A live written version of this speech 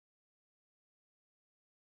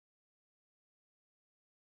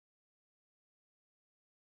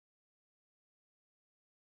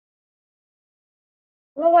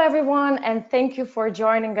Hello, everyone, and thank you for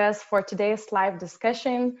joining us for today's live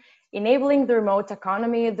discussion, Enabling the Remote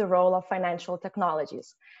Economy, the Role of Financial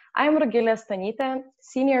Technologies. I'm Rugilė Stonytė,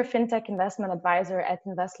 Senior Fintech Investment Advisor at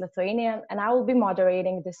Invest Lithuania, and I will be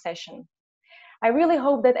moderating this session. I really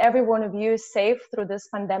hope that every one of you is safe through this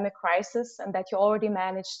pandemic crisis and that you already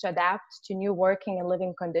managed to adapt to new working and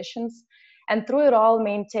living conditions, and through it all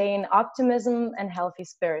maintain optimism and healthy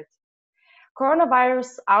spirit.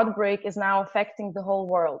 Coronavirus outbreak is now affecting the whole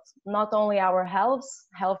world, not only our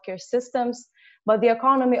healthcare systems, but the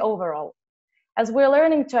economy overall. As we're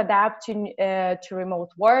learning to adapt to remote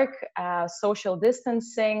work, social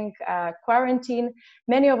distancing, quarantine,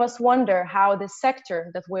 many of us wonder how the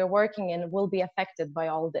sector that we're working in will be affected by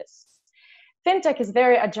all this. Fintech is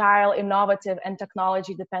very agile, innovative, and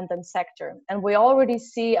technology-dependent sector, and we already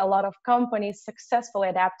see a lot of companies successfully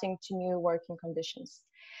adapting to new working conditions.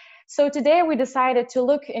 So today we decided to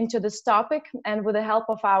look into this topic and with the help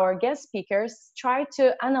of our guest speakers, try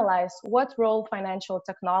to analyze what role financial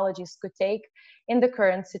technologies could take in the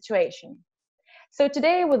current situation. So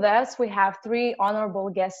today with us, we have three honorable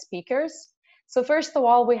guest speakers. So first of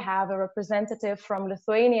all, we have a representative from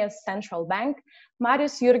Lithuania's central bank,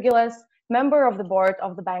 Marius Jurgilas, member of the board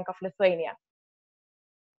of the Bank of Lithuania.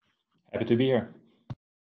 Happy to be here.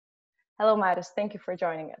 Hello, Marius. Thank you for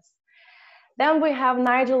joining us. Then we have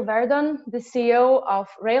Nigel Verdon, the CEO of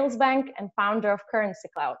Railsbank and founder of Currency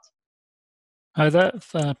Cloud. Hi there,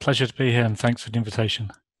 it's a pleasure to be here and thanks for the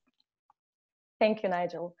invitation. Thank you,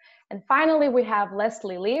 Nigel. And finally, we have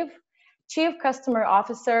Leslie Leave, Chief Customer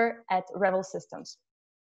Officer at Revel Systems.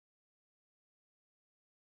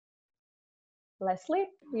 Leslie,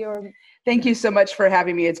 you're... Thank you so much for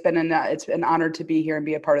having me. It's been an honor to be here and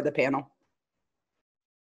be a part of the panel.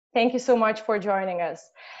 Thank you so much for joining us.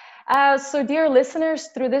 So dear listeners,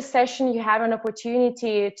 through this session, you have an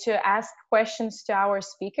opportunity to ask questions to our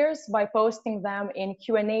speakers by posting them in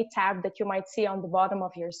Q&A tab that you might see on the bottom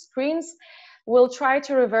of your screens. We'll try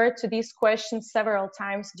to revert to these questions several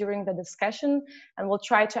times during the discussion, and we'll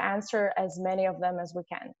try to answer as many of them as we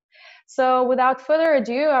can. So without further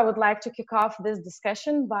ado, I would like to kick off this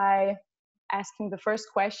discussion by asking the first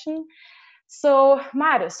question. So,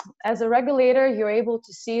 Marius, as a regulator, you're able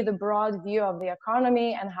to see the broad view of the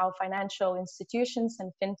economy and how financial institutions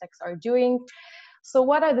and fintechs are doing. So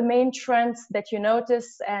what are the main trends that you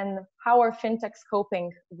notice and how are fintechs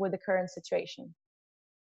coping with the current situation?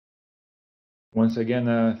 Once again,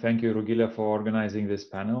 thank you, Rugilė, for organizing this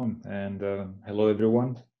panel, and hello,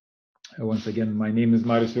 everyone. Once again, my name is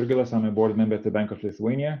Marius Jurgilas. I'm a board member at the Bank of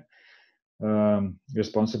Lithuania.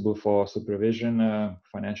 Responsible for supervision,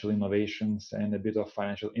 financial innovations, and a bit of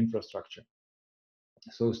financial infrastructure.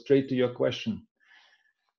 So straight to your question.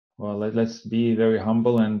 Well, let's be very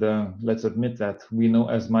humble and let's admit that we know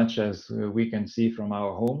as much as we can see from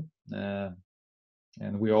our home,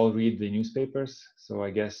 and we all read the newspapers. So I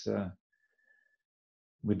guess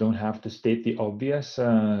we don't have to state the obvious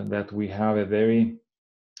that we have a very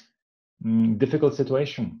difficult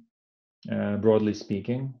situation. Broadly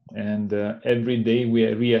speaking, and every day we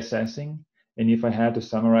are reassessing. And if I had to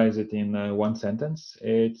summarize it in one sentence,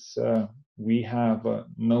 it's we have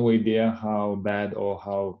no idea how bad or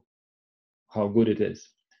how good it is.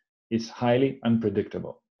 It's highly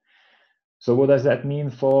unpredictable. So what does that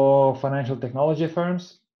mean for financial technology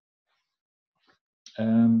firms?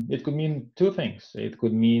 It could mean two things. It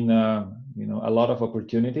could mean a lot of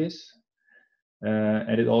opportunities,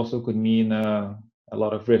 and it also could mean a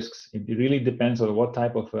lot of risks. It really depends on what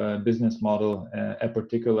type of business model a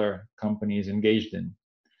particular company is engaged in.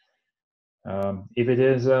 If it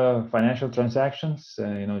is financial transactions,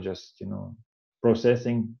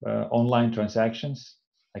 processing online transactions,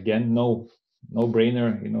 again, no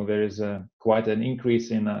brainer. There is quite an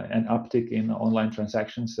increase in an uptick in online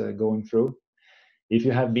transactions going through. If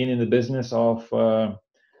you have been in the business of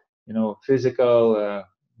physical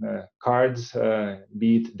cards,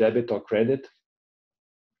 be it debit or credit,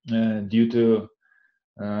 due to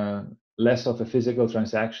less of a physical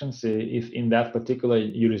transactions, if in that particular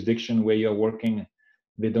jurisdiction where you're working,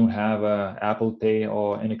 they don't have Apple Pay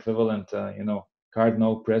or an equivalent, card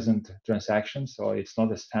no present transactions, or it's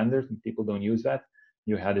not a standard and people don't use that,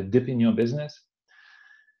 you had a dip in your business.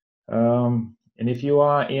 And if you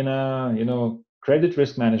are in a, credit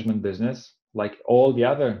risk management business, like all the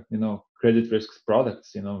other, credit risk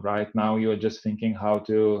products, right now you're just thinking how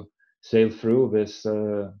to sail through this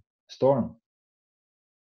storm.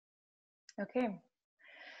 Okay,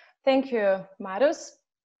 thank you, Marius.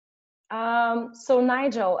 So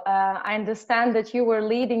Nigel, I understand that you were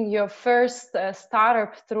leading your first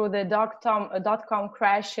startup through the dot-com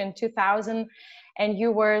crash in 2000, and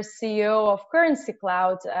you were CEO of Currency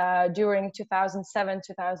Cloud during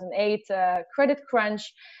 2007-2008 credit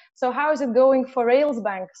crunch. So how is it going for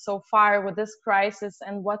Railsbank so far with this crisis,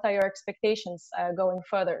 and what are your expectations going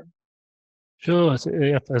further? Sure, as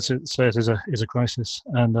it says, is a crisis,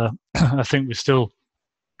 and I think we still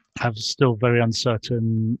have very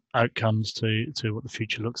uncertain outcomes to what the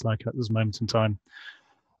future looks like at this moment in time.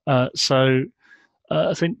 I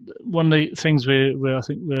think one of the things I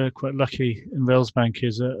think we're quite lucky in Railsbank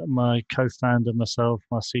is my co-founder, myself,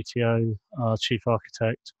 my CTO, our chief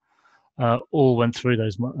architect, all went through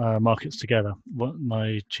those markets together.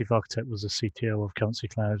 My chief architect was the CTO of Currency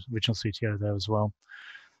Cloud, original CTO there as well,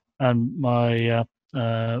 and my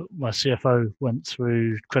CFO went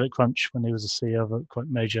through credit crunch when he was the CEO of a quite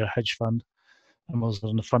major hedge fund, and was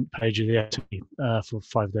on the front page of the FT for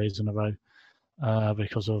 5 days in a row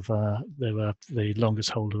because of they were the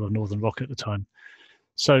longest holder of Northern Rock at the time.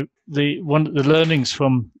 So the learnings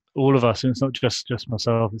from all of us, and it's not just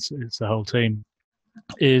myself, it's the whole team,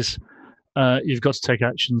 is you've got to take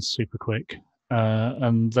actions super quick,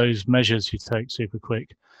 and those measures you take super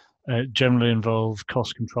quick generally involve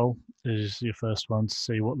cost control. Is your first one, to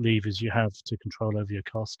see what levers you have to control over your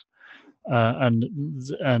cost, and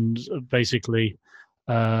basically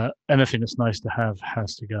anything that's nice to have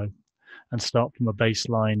has to go, and start from a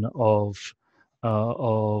baseline of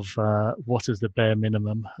what is the bare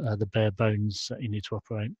minimum, the bare bones that you need to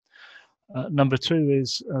operate. Number two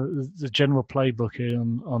is the general playbook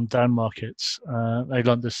on down markets. I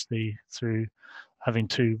learned this through having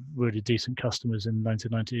two really decent customers in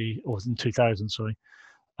 1990 or in 2000, sorry,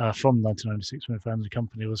 from 1996 when I founded the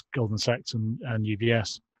company, was Goldman Sachs and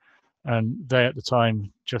UBS. And they at the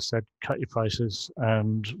time just said, cut your prices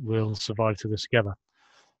and we'll survive through this together.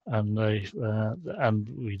 And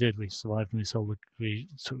we did. We survived, and we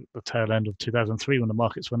took the tail end of 2003 when the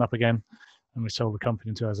markets went up again, and we sold the company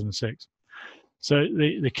in 2006. So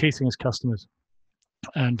the key thing is customers,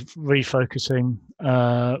 and refocusing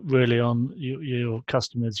really on your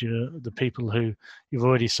customers, the people who you've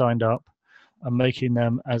already signed up, and making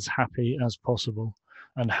them as happy as possible,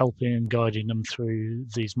 and helping and guiding them through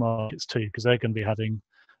these markets too, because they're going to be having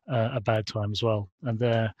a bad time as well, and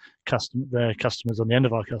their customers on the end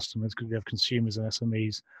of our customers, because we have consumers and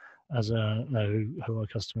SMEs as who our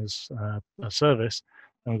customers service,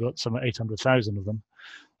 and we've got some 800,000 of them.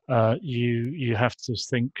 You have to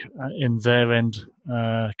think in their end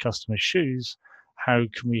customer shoes. How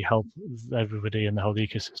can we help everybody in the whole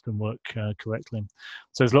ecosystem work correctly?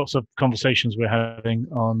 So there's lots of conversations we're having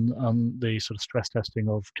on the sort of stress testing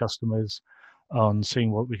of customers, on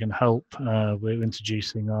seeing what we can help. We're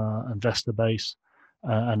introducing our investor base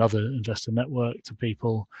and other investor network to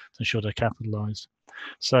people to ensure they're capitalized.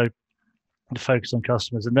 So the focus on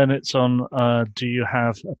customers, and then it's on do you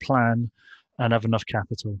have a plan and have enough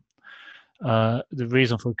capital? The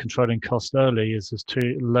reason for controlling cost early is there's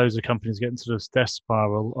loads of companies get into this death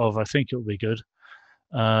spiral of I think it'll be good,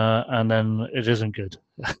 and then it isn't good.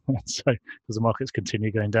 So because the markets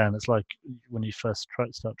continue going down, it's like when you first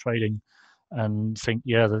start trading and think,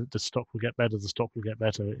 yeah, the stock will get better,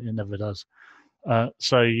 it never does.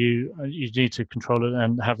 So you need to control it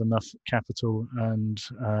and have enough capital and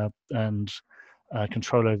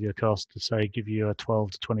control over your cost to say give you a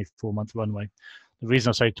 12 to 24 month runway. The reason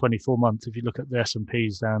I say 24 months, if you look at the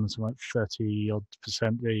S&P's down something like 30 odd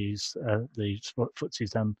percent, the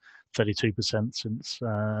FTSE's down 32% since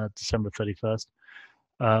December 31st.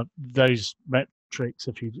 Those metrics,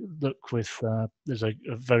 if you look with, there's a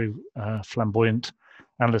very flamboyant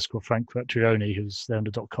analyst called Frank Quattrioni, who's there in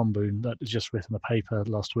the dot-com boom, that has just written a paper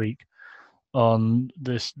last week on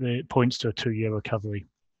this. It points to a 2-year recovery.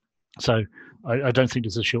 So I don't think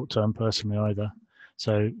it's a short term personally either.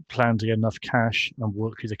 So plan to get enough cash and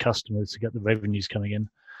work with the customers to get the revenues coming in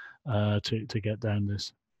to get down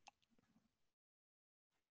this.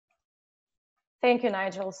 Thank you,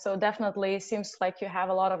 Nigel. So definitely seems like you have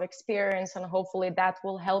a lot of experience, and hopefully that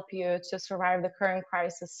will help you to survive the current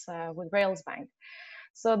crisis with Railsbank.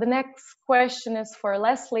 So the next question is for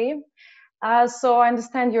Leslie. So I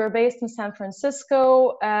understand you're based in San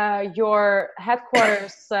Francisco. Your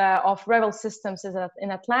headquarters of Revel Systems is in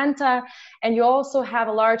Atlanta, and you also have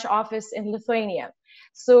a large office in Lithuania.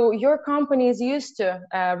 So your company is used to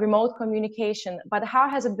remote communication, but how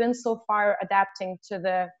has it been so far adapting to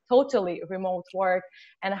the totally remote work,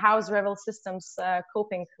 and how is Revel Systems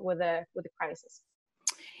coping with the crisis?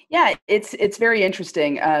 Yeah, it's very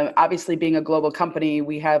interesting. Obviously, being a global company,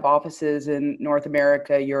 we have offices in North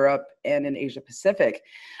America, Europe, and in Asia Pacific,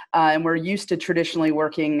 and we're used to traditionally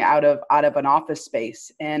working out of an office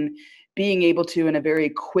space, and being able to, in a very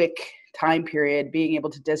quick time period, being able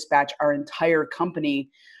to dispatch our entire company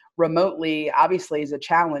remotely, obviously, is a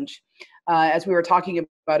challenge. As we were talking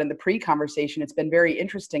about in the pre-conversation, it's been very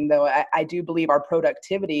interesting, though. I do believe our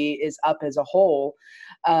productivity is up as a whole.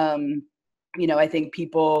 I think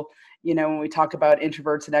people, when we talk about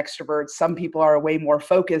introverts and extroverts, some people are way more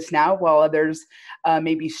focused now, while others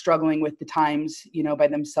may be struggling with the times, by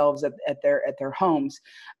themselves at their homes.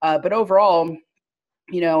 But overall,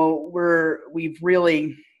 we've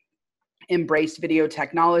really embraced video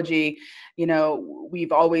technology.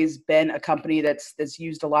 We've always been a company that's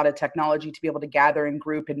used a lot of technology to be able to gather and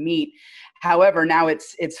group and meet. However, now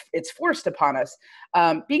it's forced upon us.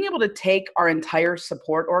 Being able to take our entire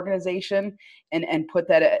support organization and put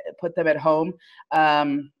them at home.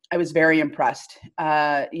 I was very impressed.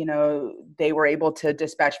 They were able to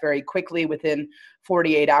dispatch very quickly. Within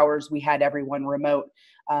 48 hours, we had everyone remote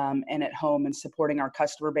and at home and supporting our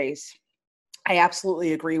customer base. I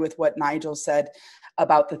absolutely agree with what Nigel said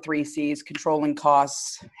about the 3 C's: controlling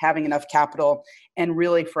costs, having enough capital, and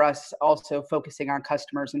really for us also focusing on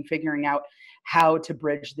customers and figuring out how to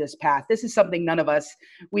bridge this path. This is something none of us,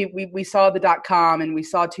 we saw the .com and we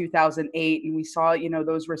saw 2008 and we saw,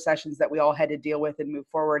 those recessions that we all had to deal with and move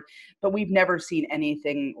forward, but we've never seen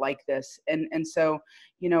anything like this. And so,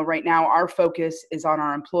 right now our focus is on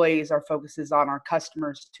our employees, our focus is on our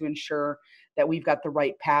customers to ensure that we've got the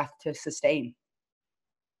right path to sustain.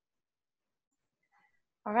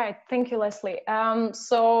 All right, thank you, Leslie.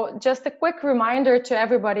 So just a quick reminder to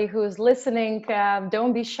everybody who's listening,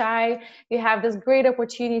 don't be shy. You have this great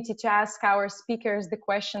opportunity to ask our speakers the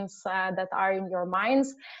questions that are in your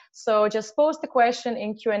minds. So just post the question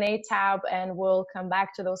in Q&A tab and we'll come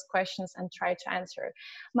back to those questions and try to answer.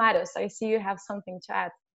 Marius, I see you have something to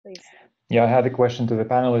add, please. Yeah, I had a question to the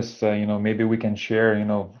panelists. Maybe we can share,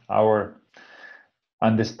 our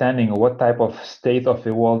understanding of what type of state of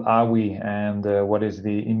the world are we, and what is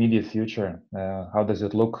the immediate future? How does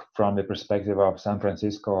it look from the perspective of San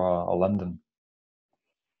Francisco or London?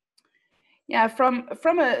 Yeah, from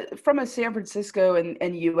a San Francisco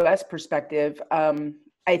and U.S. perspective,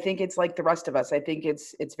 I think it's like the rest of us. I think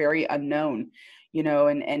it's very unknown,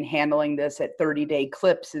 and handling this at 30-day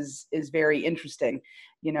clips is very interesting.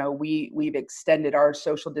 We've extended our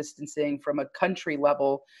social distancing from a country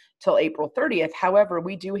level till April 30th. However,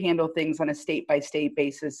 we do handle things on a state-by-state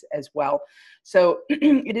basis as well. So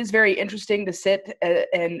it is very interesting to sit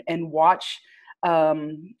and watch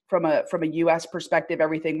from a U.S. perspective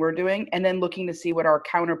everything we're doing, and then looking to see what our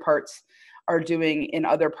counterparts are doing in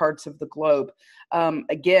other parts of the globe.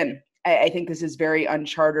 Again, I think this is very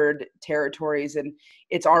uncharted territories, and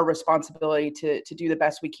it's our responsibility to do the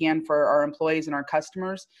best we can for our employees and our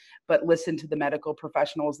customers, but listen to the medical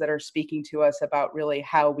professionals that are speaking to us about really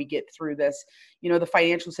how we get through this. The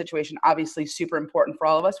financial situation, obviously super important for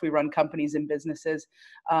all of us. We run companies and businesses,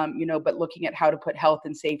 but looking at how to put health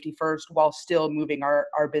and safety first while still moving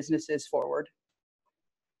our businesses forward.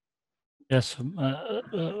 Yes,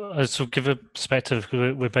 I sort of give a perspective.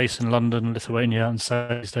 We're based in London, Lithuania, and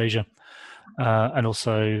Southeast Asia, and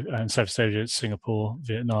also in Southeast Asia, Singapore,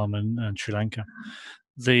 Vietnam, and Sri Lanka.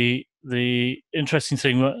 The interesting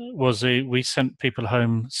thing was we sent people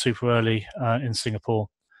home super early in Singapore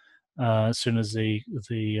as soon as the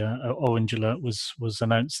orange alert was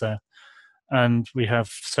announced there, and we have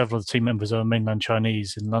several of the team members are mainland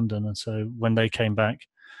Chinese in London, and so when they came back.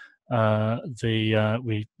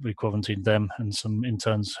 We quarantined them and some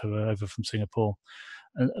interns who were over from Singapore.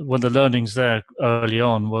 One of the learnings there early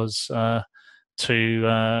on was to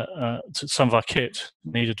some of our kit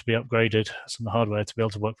needed to be upgraded, some of the hardware to be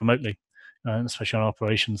able to work remotely, especially on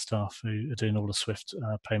operations staff who are doing all the Swift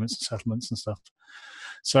payments and settlements and stuff.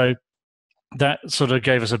 So that sort of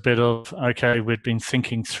gave us a bit of, okay, we'd been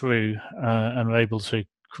thinking through and were able to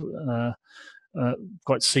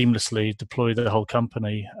quite seamlessly deploy the whole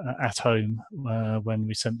company at home when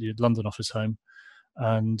we sent the London office home,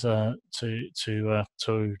 and to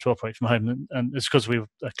operate from home. And it's because we were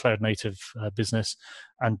a cloud native business,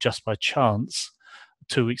 and just by chance,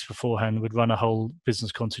 2 weeks beforehand, we'd run a whole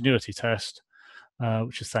business continuity test,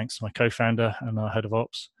 which is thanks to my co-founder and our head of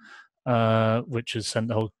ops, which has sent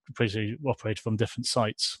the whole basically operate from different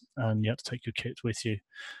sites, and you had to take your kit with you.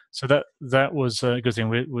 So that was a good thing.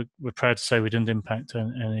 We're proud to say we didn't impact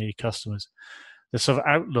any customers. The sort of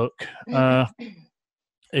outlook,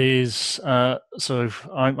 is so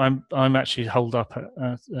I'm actually holed up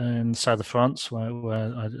in south of France, where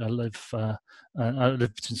I live. I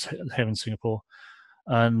live here in Singapore,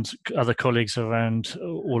 and other colleagues around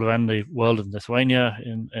all around the world in Lithuania,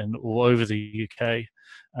 in all over the UK,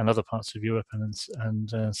 and other parts of Europe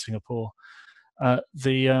and Singapore.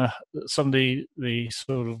 Some of the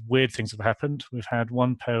sort of weird things have happened. We've had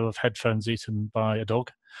one pair of headphones eaten by a dog.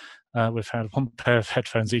 We've had one pair of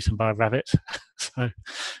headphones eaten by a rabbit. So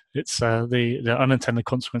it's the unintended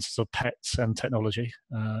consequences of pets and technology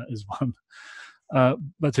is one.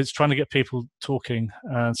 But it's trying to get people talking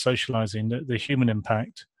and socializing. The human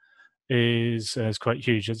impact is quite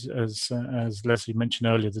huge, as Leslie mentioned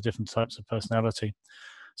earlier, the different types of personality.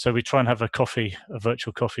 So we try and have a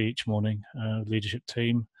virtual coffee each morning, leadership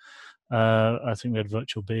team. I think we had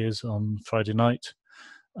virtual beers on Friday night.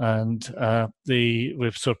 And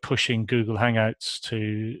we're sort of pushing Google Hangouts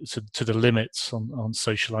to the limits on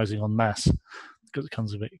socializing en masse, because it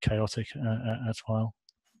becomes a bit chaotic as well.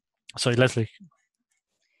 So Leslie.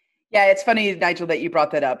 Yeah, it's funny, Nigel, that you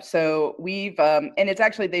brought that up. So we've, and it's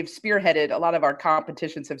actually, they've spearheaded, a lot of our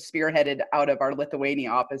competitions have spearheaded out of our Lithuania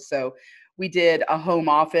office. So we did a home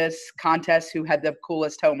office contest, who had the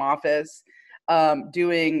coolest home office,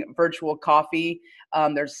 doing virtual coffee.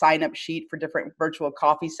 There's sign up sheet for different virtual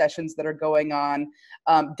coffee sessions that are going on.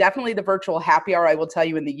 Definitely the virtual happy hour, I will tell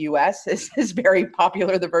you, in the US is very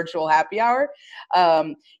popular, the virtual happy hour.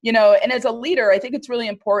 You know, and as a leader, I think it's really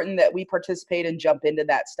important that we participate and jump into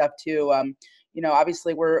that stuff too. You know,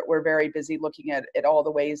 obviously we're very busy looking at all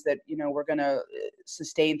the ways that, you know, we're going to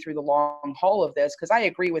sustain through the long haul of this. Because I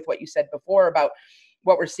agree with what you said before about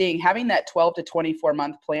what we're seeing. Having that 12 to 24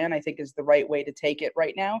 month plan, I think, is the right way to take it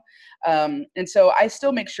right now. And so I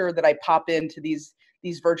still make sure that I pop into these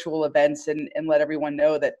virtual events and let everyone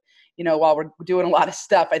know that, you know, while we're doing a lot of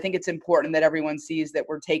stuff, I think it's important that everyone sees that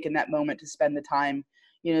we're taking that moment to spend the time,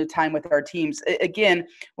 you know, time with our teams. Again,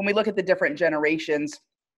 when we look at the different generations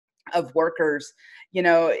of workers, you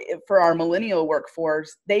know, for our millennial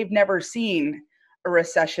workforce, they've never seen a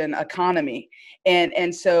recession economy.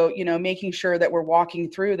 And so, you know, making sure that we're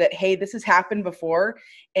walking through that, hey, this has happened before.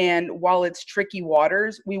 And while it's tricky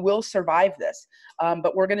waters, we will survive this.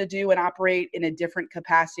 But we're going to do and operate in a different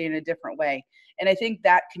capacity, in a different way. And I think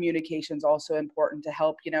that communication is also important to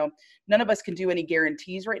help. You know, none of us can do any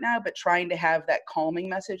guarantees right now, but trying to have that calming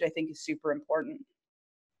message, I think, is super important.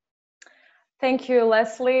 Thank you,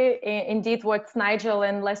 Leslie. Indeed, what Nigel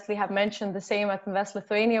and Leslie have mentioned, the same at Invest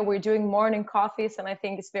Lithuania, we're doing morning coffees, and I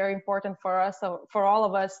think it's very important for us, for all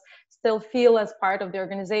of us, still feel as part of the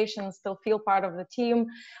organization, still feel part of the team,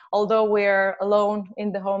 although we're alone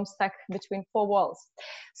in the home, stuck between four walls.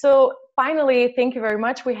 So finally, thank you very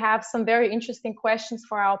much. We have some very interesting questions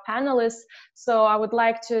for our panelists. So I would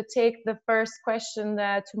like to take the first question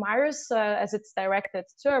to Marius, as it's directed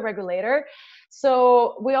to a regulator.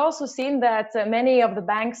 So we also seen that many of the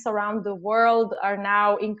banks around the world are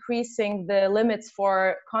now increasing the limits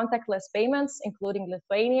for contactless payments, including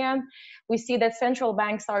Lithuania. We see that central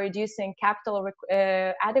banks are reducing capital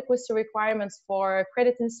adequacy requirements for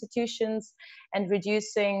credit institutions and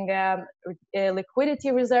reducing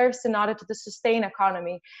liquidity reserves in order to sustain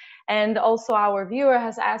economy. And also our viewer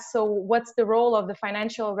has asked, so what's the role of the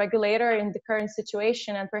financial regulator in the current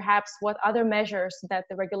situation, and perhaps what other measures that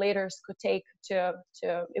the regulators could take to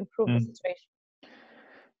improve the situation?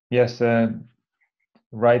 Yes,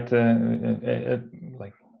 right,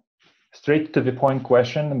 like straight to the point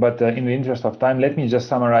question, but in the interest of time, let me just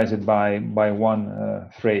summarize it by one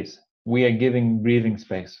phrase. We are giving breathing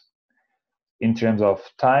space in terms of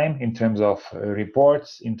time, in terms of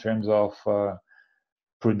reports, in terms of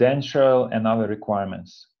prudential and other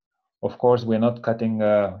requirements. Of course, we're not cutting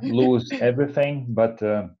loose everything, but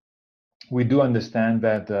we do understand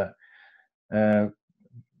that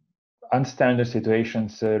unstandard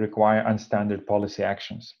situations require unstandard policy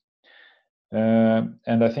actions.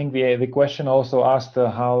 And I think the question also asked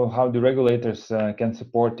how the regulators can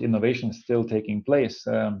support innovation still taking place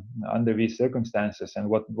under these circumstances, and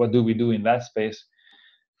what do we do in that space?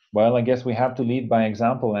 Well, I guess we have to lead by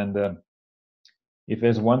example, and if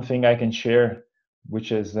there's one thing I can share,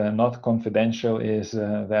 which is not confidential, is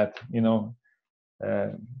that, you know,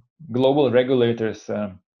 global regulators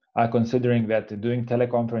are considering that doing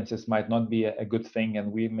teleconferences might not be a good thing,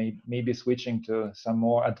 and we may be switching to some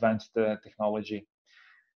more advanced technology.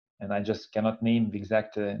 And I just cannot name the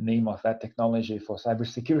exact name of that technology for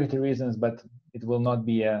cybersecurity reasons, but it will not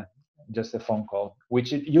be just a phone call,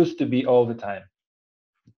 which it used to be all the time.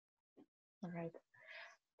 All right.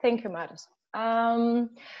 Thank you, Marius.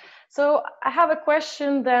 So I have a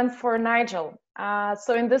question then for Nigel.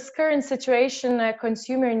 So in this current situation,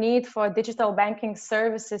 consumer need for digital banking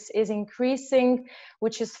services is increasing,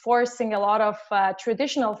 which is forcing a lot of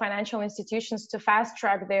traditional financial institutions to fast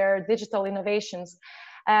track their digital innovations.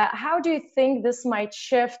 How do you think this might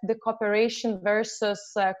shift the cooperation versus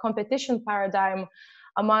competition paradigm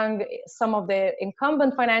among some of the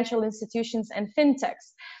incumbent financial institutions and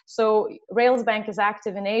fintechs? So Railsbank is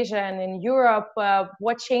active in Asia and in Europe.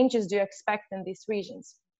 What changes do you expect in these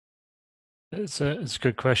regions? It's a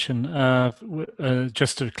good question.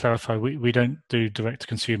 Just to clarify, we don't do direct to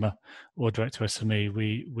consumer or direct to SME.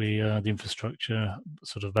 We are the infrastructure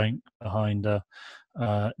sort of bank behind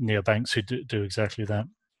neobanks who do exactly that.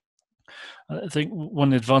 I think one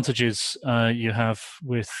of the advantages you have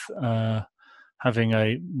with having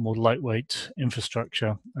a more lightweight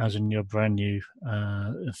infrastructure, as in your brand new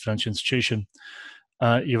financial institution,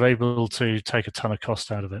 you're able to take a ton of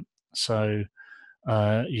cost out of it. So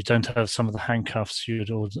you don't have some of the handcuffs you'd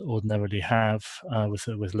ordinarily have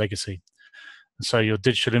with legacy. So your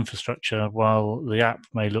digital infrastructure, while the app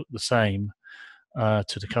may look the same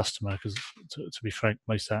to the customer, because to be frank,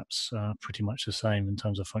 most apps are pretty much the same in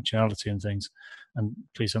terms of functionality and things. And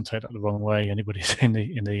please don't take that the wrong way, anybody in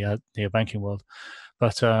the banking world.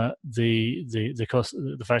 But the cost,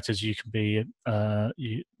 the fact is, you can be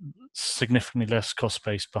significantly less cost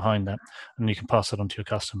base behind that, and you can pass it on to your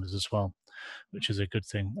customers as well, which is a good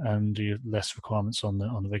thing, and you have less requirements on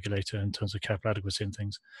the regulator in terms of capital adequacy and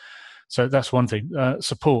things. So that's one thing.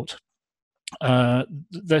 Support.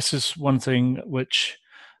 This is one thing which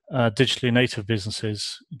digitally native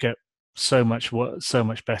businesses get so much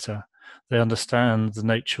better. They understand the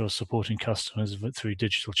nature of supporting customers through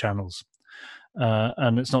digital channels.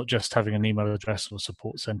 And it's not just having an email address or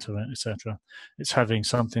support center, etc. It's having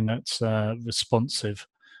something that's responsive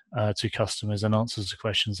to customers and answers the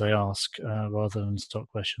questions they ask rather than stock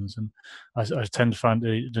questions. And I tend to find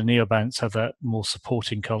the neobanks have that more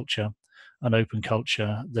supporting culture, an open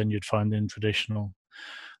culture, than you'd find in traditional.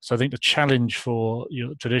 So I think the challenge for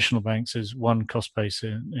your traditional banks is one, cost base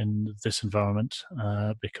in this environment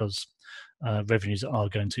because revenues are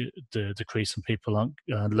going to decrease and people aren't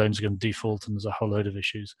loans are going to default, and there's a whole load of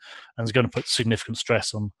issues, and it's going to put significant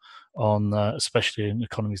stress on especially in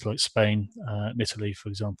economies like Spain and Italy, for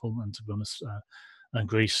example, and to be honest, and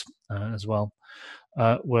Greece as well.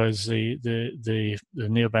 Whereas the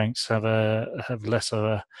neobanks have less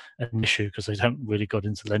of an issue because they haven't really got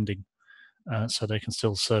into lending. So they can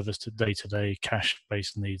still service the day-to-day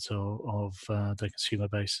cash-based needs of their consumer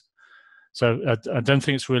base. So I don't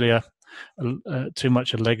think it's really too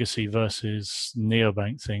much a legacy versus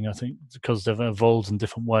neobank thing. I think because they've evolved in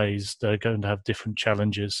different ways, they're going to have different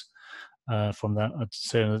challenges from that. I'd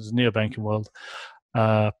say in the neobanking world,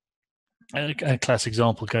 a classic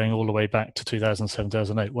example going all the way back to 2007,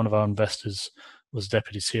 2008, one of our investors was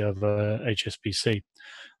deputy CEO of HSBC.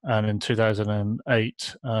 And in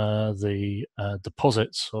 2008, the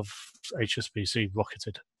deposits of HSBC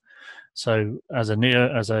rocketed. So as a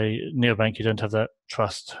neobank, you don't have that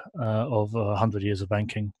trust of 100 years of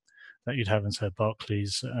banking that you'd have in, say,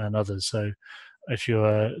 Barclays and others. So if you're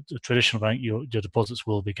a traditional bank, your deposits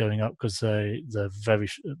will be going up because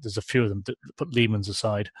there's a few of them. Put Lehman's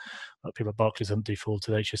aside, but people at Barclays haven't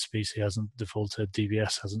defaulted, HSBC hasn't defaulted,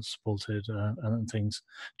 DBS hasn't defaulted, and things.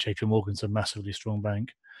 JP Morgan's a massively strong bank.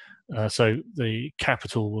 So the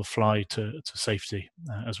capital will fly to safety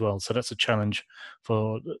as well. So that's a challenge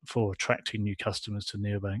for attracting new customers to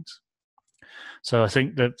neobanks. So I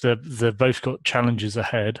think that they've both got challenges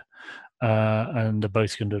ahead, and they're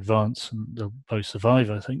both going to advance, and they'll both survive,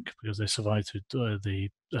 I think, because they survived through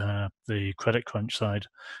the credit crunch side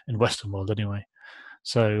in Western world anyway.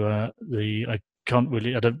 So I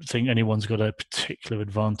don't think anyone's got a particular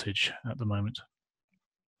advantage at the moment.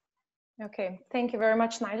 Okay, thank you very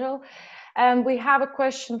much, Nigel. And we have a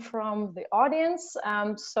question from the audience.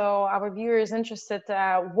 So our viewer is interested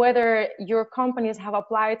whether your companies have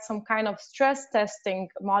applied some kind of stress testing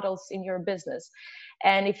models in your business.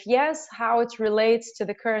 And if yes, how it relates to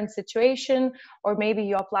the current situation, or maybe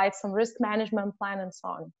you applied some risk management plan and so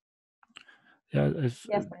on. Yeah, yes,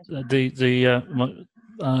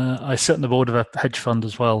 I sit on the board of a hedge fund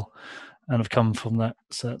as well, and have come from that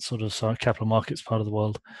sort of capital markets part of the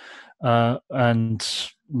world. And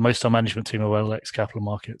most of our management team are well ex-capital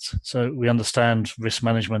markets, so we understand risk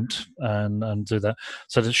management and do that.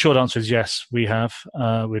 So the short answer is yes, we have.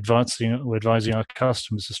 We're advising our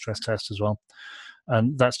customers to stress test as well,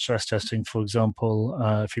 and that's stress testing. For example,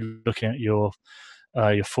 if you're looking at your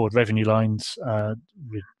forward revenue lines,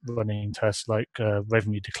 we're running tests like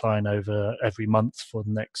revenue decline over every month for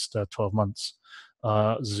the next 12 months.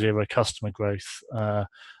 zero customer growth,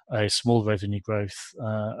 a small revenue growth,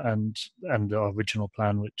 and our original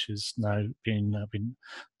plan, which is now been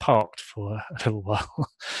parked for a little while.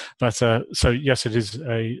 But so yes, it is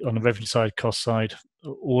on the revenue side, cost side,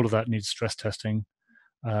 all of that needs stress testing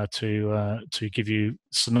to give you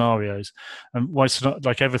scenarios. And why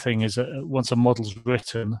like everything is once a model's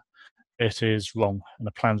written, it is wrong, and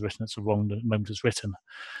a plan's written, it's wrong the moment it's written.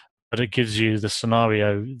 But it gives you the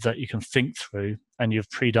scenario that you can think through, and you've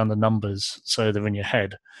pre-done the numbers so they're in your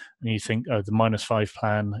head, and you think, oh, the -5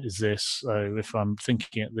 plan is this, so if I'm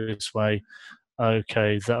thinking it this way,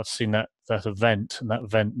 okay, that I've seen that event, and that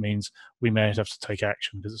event means we may have to take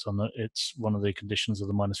action because it's one of the conditions of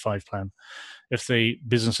the -5 plan. If the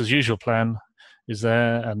business as usual plan is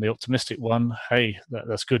there and the optimistic one, hey,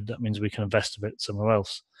 that's good, that means we can invest a bit somewhere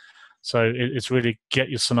else. So it's really get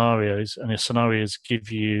your scenarios, and your scenarios give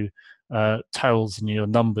you tells and your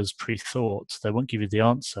numbers pre-thought. They won't give you the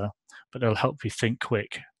answer, but they'll help you think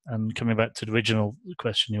quick. And coming back to the original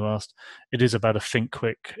question you asked, it is about a think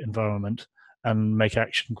quick environment and make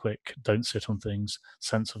action quick. Don't sit on things,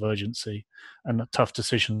 sense of urgency, and tough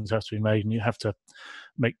decisions have to be made, and you have to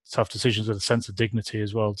make tough decisions with a sense of dignity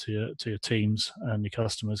as well to your teams and your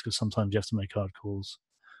customers, because sometimes you have to make hard calls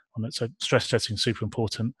on it. So stress testing is super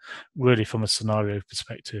important, really, from a scenario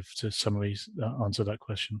perspective, to answer that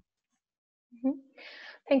question. Mm-hmm.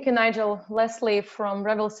 Thank you, Nigel. Leslie, from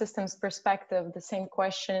Revel Systems perspective, the same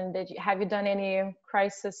question. Have you done any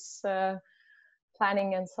crisis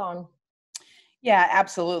planning and so on? Yeah,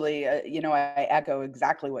 absolutely. I echo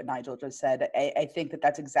exactly what Nigel just said. I think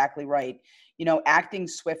that's exactly right. Acting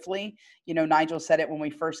swiftly, Nigel said it when we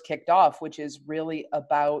first kicked off, which is really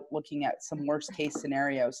about looking at some worst case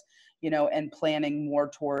scenarios, and planning more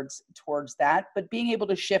towards that, but being able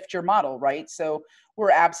to shift your model, right? So we're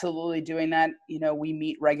absolutely doing that. We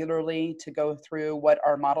meet regularly to go through what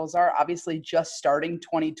our models are. Obviously, just starting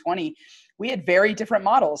 2020, we had very different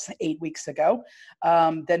models 8 weeks ago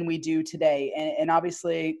than we do today. And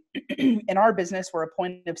obviously, in our business, we're a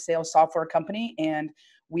point of sale software company, and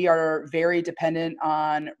we are very dependent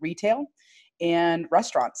on retail and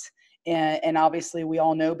restaurants. And obviously, we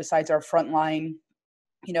all know, besides our frontline,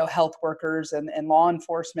 health workers and law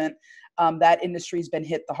enforcement, that industry's been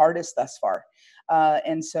hit the hardest thus far.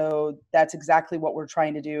 And so that's exactly what we're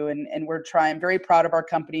trying to do. And I'm very proud of our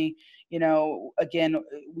company. Again,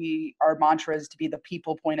 our mantra is to be the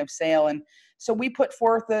people point of sale. And so we put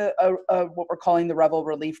forth what we're calling the Revel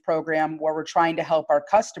Relief Program, where we're trying to help our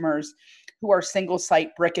customers who are single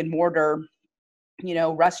site brick and mortar,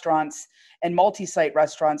 restaurants and multi-site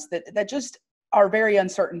restaurants that just are very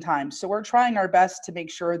uncertain times. So we're trying our best to make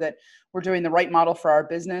sure that we're doing the right model for our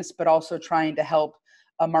business, but also trying to help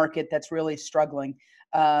a market that's really struggling.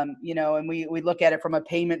 And we look at it from a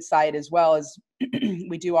payment side as well, as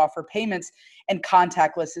we do offer payments, and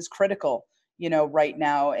contactless is critical, right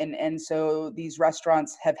now. And so these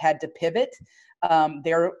restaurants have had to pivot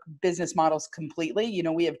their business models completely.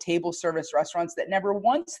 We have table service restaurants that never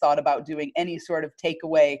once thought about doing any sort of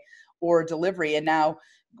takeaway or delivery, and now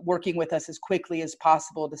working with us as quickly as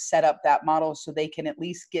possible to set up that model so they can at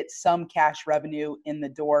least get some cash revenue in the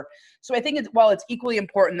door. So I think while it's equally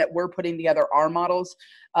important that we're putting together our models,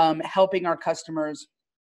 helping our customers,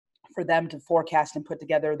 for them to forecast and put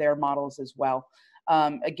together their models as well.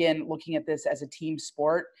 Again, looking at this as a team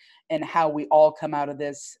sport and how we all come out of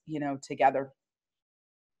this, together.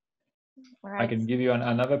 Right. I can give you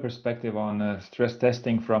another perspective on stress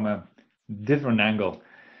testing from a different angle.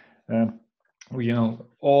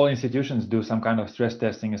 All institutions do some kind of stress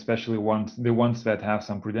testing, especially the ones that have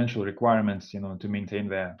some prudential requirements, to maintain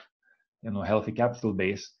their, healthy capital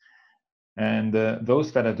base. And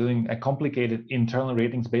those that are doing a complicated internal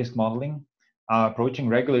ratings-based modeling are approaching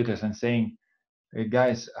regulators and saying, hey,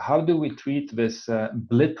 guys, how do we treat this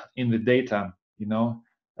blip in the data,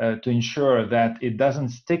 to ensure that it doesn't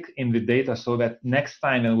stick in the data, so that next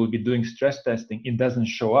time when we'll be doing stress testing, it doesn't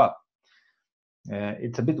show up.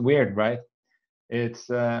 It's a bit weird, right? It's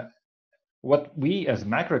what we as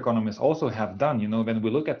macroeconomists also have done. When we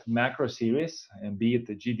look at macro series, and be it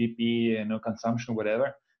the GDP, consumption,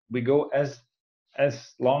 whatever, we go as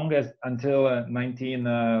long as until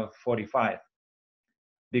 1945,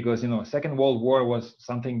 because Second World War was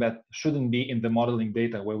something that shouldn't be in the modeling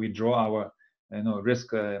data where we draw our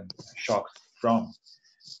risk shocks from.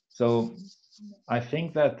 So I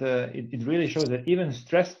think that it really shows that even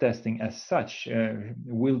stress testing as such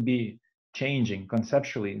will be changing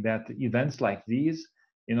conceptually, that events like these,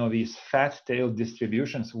 these fat-tailed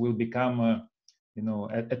distributions will become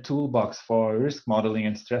a toolbox for risk modeling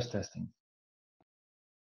and stress testing.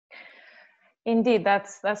 Indeed,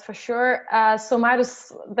 that's for sure. So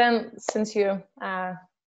Marius, then since you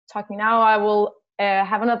talking now, I will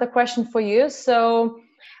have another question for you. So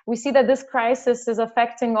we see that this crisis is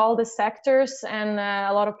affecting all the sectors, and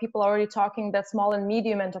a lot of people are already talking that small and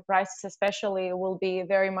medium enterprises especially will be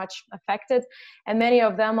very much affected, and many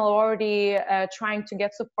of them are already trying to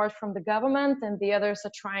get support from the government, and the others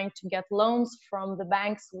are trying to get loans from the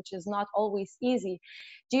banks, which is not always easy.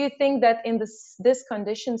 Do you think that in this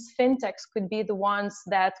conditions, fintechs could be the ones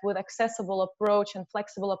that, with accessible approach and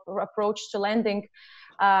flexible approach to lending,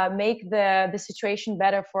 make the situation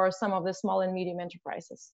better for some of the small and medium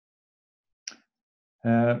enterprises?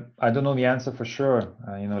 I don't know the answer for sure.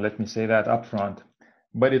 Let me say that upfront.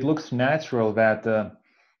 But it looks natural that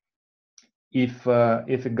if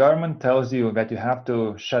a government tells you that you have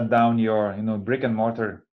to shut down your brick and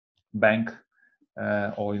mortar bank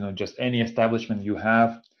or just any establishment you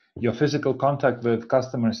have, your physical contact with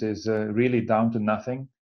customers is really down to nothing.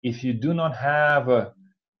 If you do not have a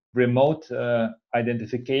remote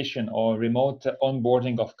identification or remote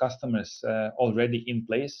onboarding of customers already in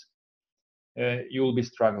place, you will be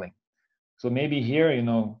struggling. So maybe here,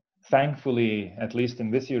 thankfully, at least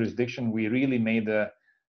in this jurisdiction, we really made a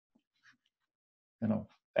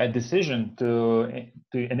decision to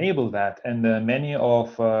enable that, and many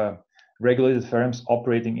of regulated firms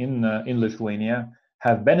operating in Lithuania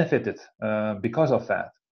have benefited because of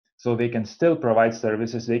that. So they can still provide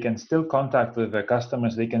services, they can still contact with their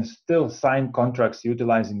customers, they can still sign contracts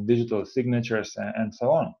utilizing digital signatures and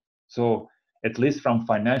so on. So at least from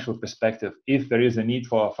financial perspective, if there is a need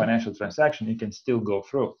for a financial transaction, it can still go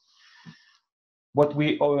through. What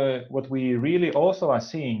we really also are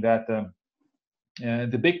seeing that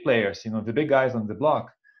the big players, the big guys on the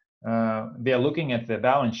block, they are looking at the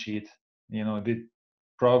balance sheet, the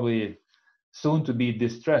probably soon to be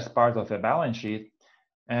distressed part of the balance sheet,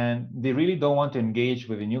 and they really don't want to engage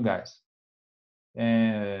with the new guys,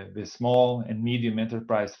 the small and medium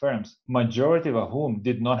enterprise firms, majority of whom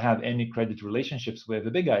did not have any credit relationships with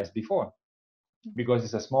the big guys before, because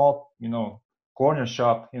it's a small, corner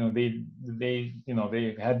shop. They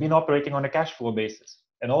had been operating on a cash flow basis,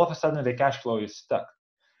 and all of a sudden the cash flow is stuck,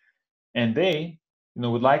 and they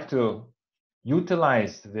would like to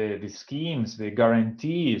utilize the schemes, the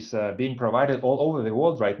guarantees being provided all over the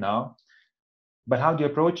world right now. But how do you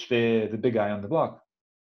approach the big guy on the block?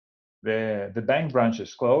 The bank branch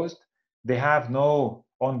is closed. They have no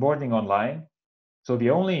onboarding online. So the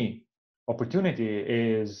only opportunity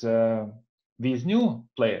is these new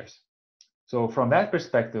players. So from that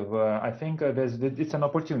perspective, I think it's an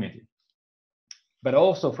opportunity. But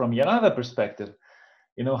also from another perspective,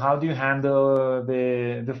 how do you handle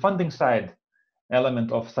the funding side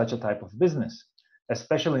element of such a type of business,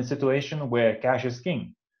 especially in a situation where cash is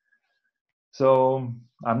king? So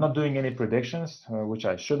I'm not doing any predictions, which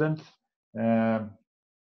I shouldn't. But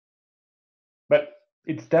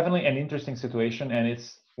it's definitely an interesting situation, and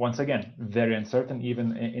it's, once again, very uncertain,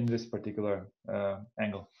 even in this particular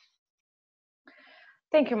angle.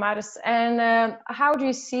 Thank you, Marius. And how do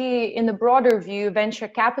you see, in the broader view, venture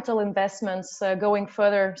capital investments going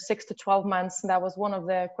further 6 to 12 months? That was one of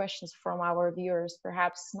the questions from our viewers.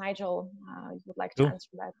 Perhaps, Nigel, you would like to answer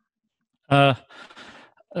that.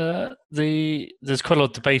 There's quite a lot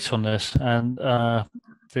of debate on this, and on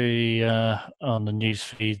the news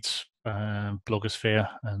feeds, blogosphere,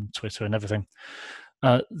 and Twitter, and everything.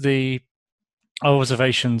 Our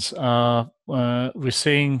observations are we're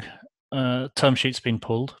seeing term sheets being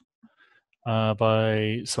pulled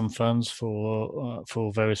by some firms for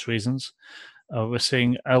various reasons. We're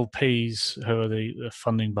seeing LPs, who are the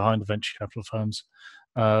funding behind the venture capital firms,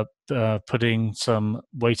 putting some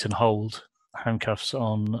wait and hold handcuffs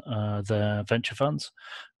on their venture funds.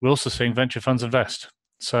 We're also seeing venture funds invest.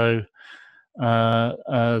 So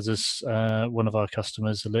there's one of our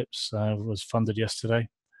customers, Ellipse, was funded yesterday,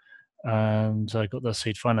 and got their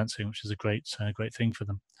seed financing, which is a great thing for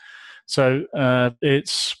them. So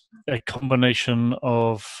it's a combination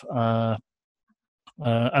of, and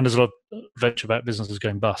there's a lot of venture-backed businesses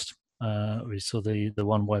going bust. We saw the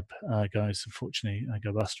OneWeb guys, unfortunately,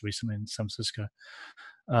 go bust recently in San Francisco,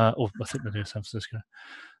 or I think they're near San Francisco.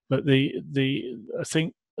 But I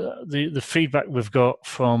think the feedback we've got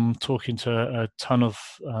from talking to a ton of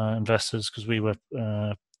investors, because we were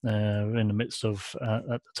in the midst of at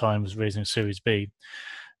the time was raising Series B,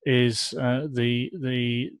 is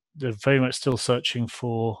they're very much still searching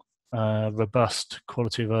for robust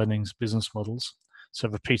quality of earnings business models. so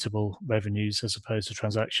repeatable revenues as opposed to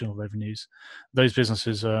transactional revenues. Those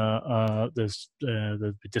businesses there's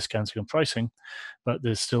there'll be discounting on pricing, but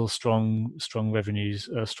there's still strong revenues,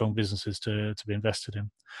 strong businesses to be invested in.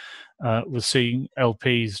 We're seeing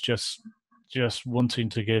LPs just wanting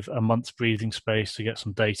to give a month's breathing space to get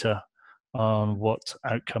some data on what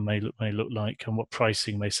outcome may look like and what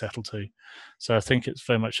pricing may settle to. So I think it's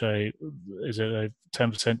very much a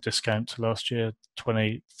 10% discount to last year,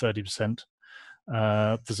 20-30%.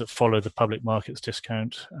 Does it follow the public markets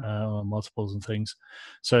discount on multiples and things?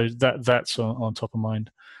 So that's on top of mind.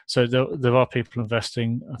 So there are people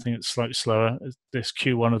investing. I think it's slightly slower. This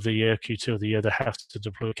Q1 of the year, Q2 of the year, they have to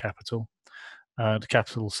deploy capital. The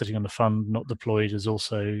capital sitting on the fund, not deployed, is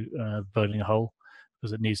also burning a hole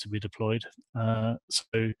because it needs to be deployed.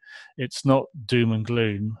 So it's not doom and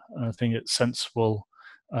gloom. I think it's sensible.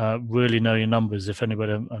 Really know your numbers. If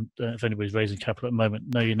anybody's raising capital at the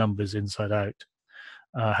moment, know your numbers inside out.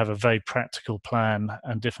 Have a very practical plan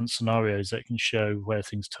and different scenarios that can show where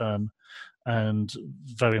things turn. And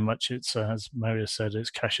very much, it's as Maria said, it's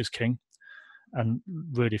cash is king. And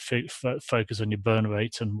really focus on your burn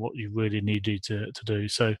rate and what you really need to do.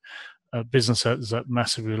 So businesses that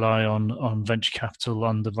massively rely on venture capital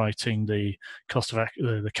underwriting the cost of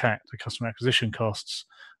the CAC, the customer acquisition costs,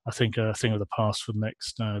 I think a thing of the past for the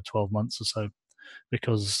next 12 months or so,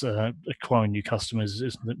 because acquiring new customers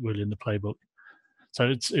isn't really in the playbook. So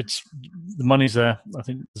it's the money's there. I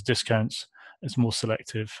think there's discounts. It's more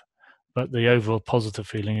selective, but the overall positive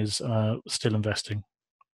feeling is still investing.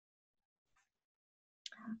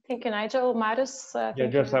 Thank you, Nigel. Marius?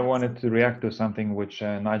 I wanted to react to something which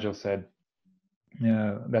Nigel said,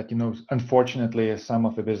 that, unfortunately, some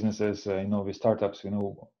of the businesses, the startups,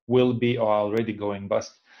 will be or are already going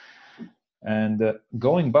bust. And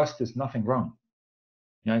going bust is nothing wrong.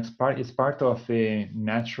 It's part of a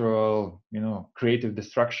natural, creative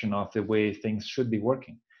destruction of the way things should be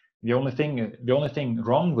working. The only thing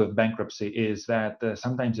wrong with bankruptcy is that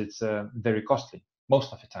sometimes it's very costly,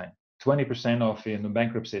 most of the time. 20% of the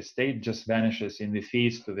bankruptcy estate just vanishes in the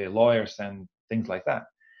fees to the lawyers and things like that.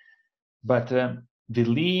 But the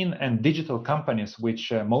lean and digital companies,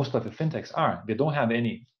 which most of the fintechs are, they don't have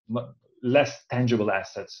any less tangible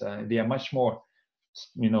assets. They are much more,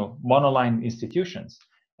 monoline institutions.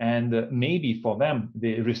 And maybe for them,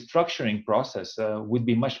 the restructuring process would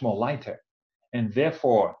be much more lighter. And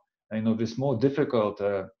therefore, this more difficult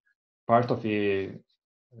part of the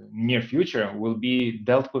near future will be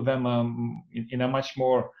dealt with them in a much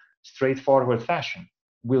more straightforward fashion.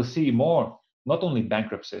 We'll see more, not only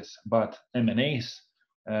bankruptcies, but M&As,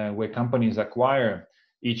 where companies acquire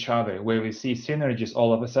each other, where we see synergies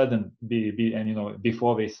all of a sudden,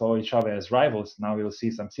 before they saw each other as rivals, now we'll see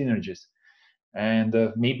some synergies. And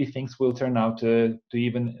maybe things will turn out to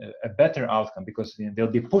even a better outcome, because they'll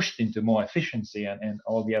be pushed into more efficiency and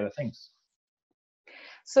all the other things.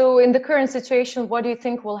 So in the current situation, what do you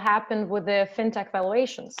think will happen with the fintech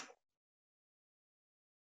valuations?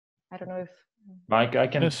 I don't know if Mike, I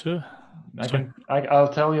can. Yes, sure.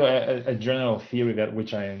 I'll tell you a general theory that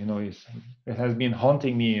which it has been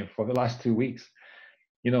haunting me for the last 2 weeks.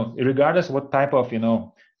 Regardless of what type of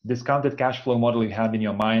discounted cash flow model you have in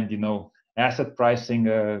your mind, asset pricing,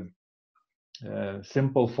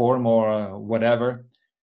 simple form or whatever.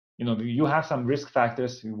 You have some risk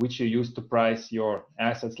factors which you use to price your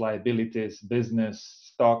assets, liabilities,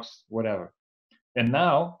 business, stocks, whatever. And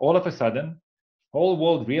now, all of a sudden, whole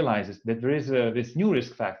world realizes that there is this new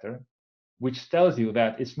risk factor, which tells you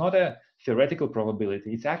that it's not a theoretical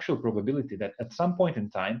probability, it's actual probability that at some point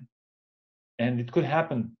in time, and it could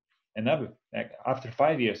happen after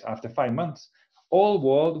 5 years, after 5 months, all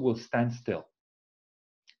world will stand still.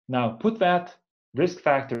 Now, put that risk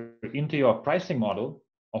factor into your pricing model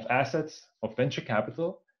of assets, of venture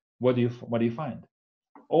capital, what do you find?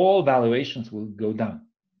 All valuations will go down.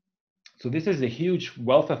 So this is a huge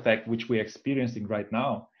wealth effect which we're experiencing right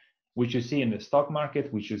now, which you see in the stock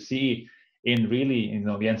market, which you see in really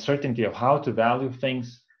the uncertainty of how to value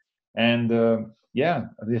things. And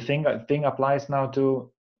the thing applies now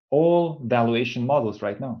to all valuation models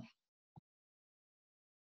right now.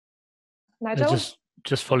 Nigel?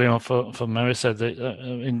 Just following on from Mary said,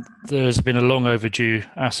 that there's been a long overdue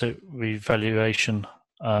asset revaluation,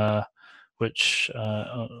 which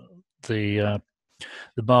the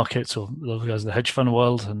markets, or the hedge fund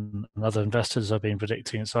world and other investors have been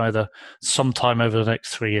predicting it's either sometime over the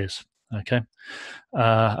next 3 years. Okay,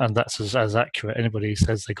 and that's as accurate. Anybody who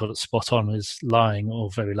says they got it spot on is lying or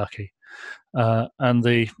very lucky. And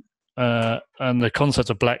the concept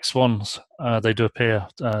of black swans, they do appear.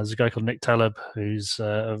 There's a guy called Nick Taleb, who's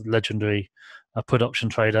a legendary put option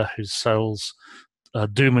trader who sells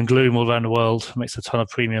doom and gloom all around the world, makes a ton of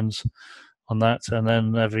premiums on that, and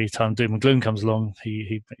then every time doom and gloom comes along,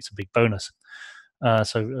 he makes a big bonus.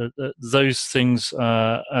 So those things,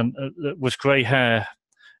 and with grey hair,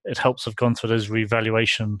 it helps have gone through those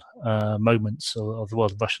revaluation moments of the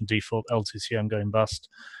world, Russian default, LTCM going bust,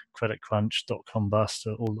 credit crunch, dot-com bust,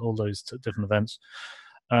 all those different events.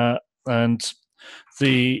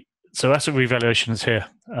 So asset revaluation is here.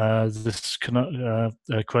 This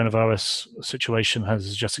coronavirus situation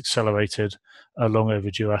has just accelerated a long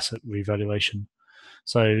overdue asset revaluation.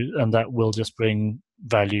 So, and that will just bring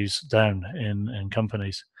values down in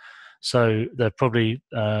companies. So there'll be,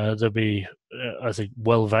 I think,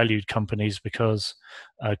 well-valued companies because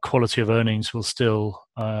quality of earnings will still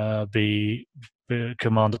command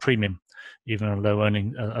a premium, even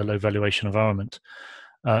in a low valuation environment.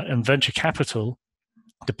 In venture capital,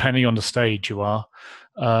 depending on the stage you are,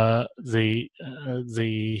 the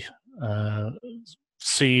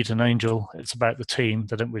seed and angel, it's about the team.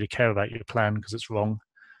 They don't really care about your plan because it's wrong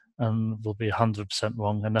and will be 100%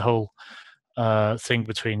 wrong. And the whole thing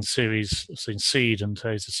between seed and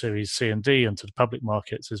to series C and D and to the public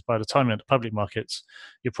markets is by the time you're at the public markets,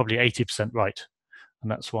 you're probably 80% right.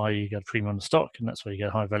 And that's why you get a premium on the stock, and that's why you get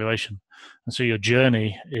a high valuation. And so your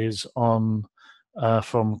journey is on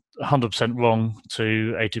from 100% wrong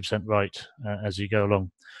to 80% right as you go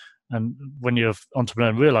along. And when you're an entrepreneur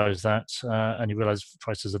and realize that, and you realize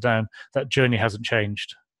prices are down, that journey hasn't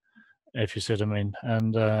changed, if you see what I mean.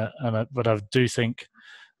 But I do think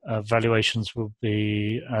valuations will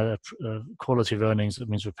be quality of earnings. That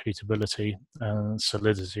means repeatability and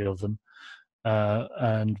solidity of them,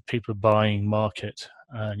 and people buying market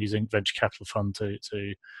and using venture capital fund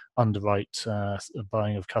to underwrite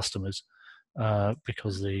buying of customers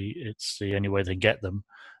because it's the only way they get them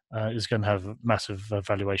is going to have a massive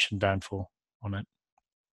valuation downfall on it.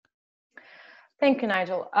 Thank you,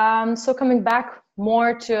 Nigel. So coming back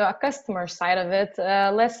more to a customer side of it,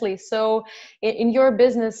 Leslie, so in your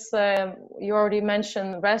business, you already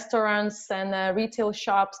mentioned restaurants and retail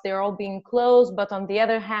shops, they're all being closed, but on the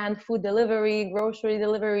other hand, food delivery, grocery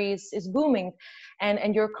deliveries is booming,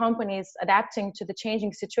 and your company is adapting to the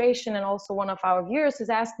changing situation. And also one of our viewers is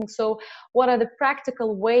asking, so what are the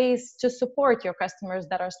practical ways to support your customers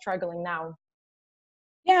that are struggling now?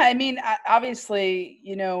 Yeah, I mean, obviously,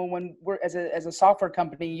 when we're as a software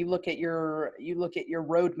company, you look at your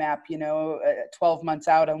roadmap, 12 months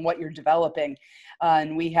out on what you're developing,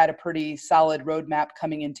 and we had a pretty solid roadmap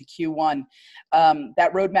coming into Q1.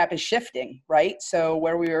 That roadmap is shifting, right? So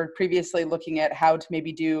where we were previously looking at how to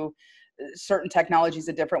maybe do certain technologies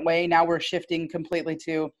a different way, now we're shifting completely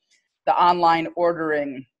to the online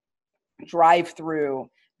ordering,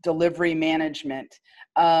 drive-through, delivery management,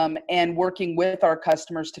 and working with our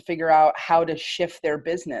customers to figure out how to shift their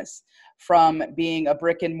business from being a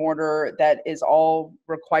brick and mortar that is all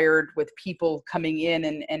required with people coming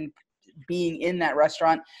in and being in that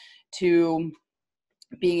restaurant to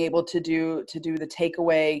being able to do the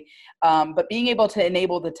takeaway, but being able to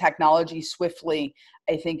enable the technology swiftly,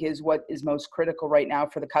 I think is what is most critical right now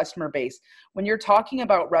for the customer base. When you're talking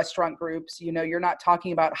about restaurant groups, you're not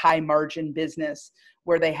talking about high margin business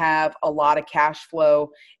where they have a lot of cash flow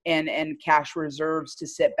and cash reserves to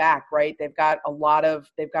sit back, right? They've got a lot of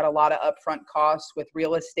upfront costs with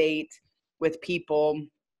real estate, with people,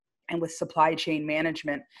 and with supply chain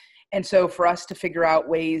management. And so for us to figure out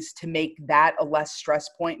ways to make that a less stress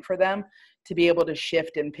point for them, to be able to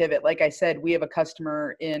shift and pivot. Like I said, we have a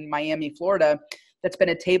customer in Miami, Florida, that's been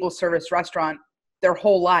a table service restaurant their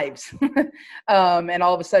whole lives. And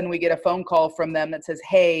all of a sudden we get a phone call from them that says,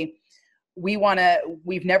 hey, we've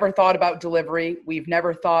never thought about delivery. We've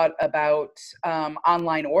never thought about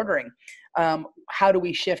online ordering. How do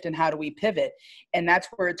we shift and how do we pivot? And that's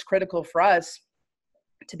where it's critical for us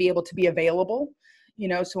to be able to be available.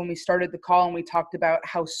 So when we started the call and we talked about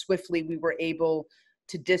how swiftly we were able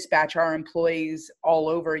to dispatch our employees all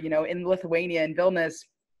over, in Lithuania, in Vilnius,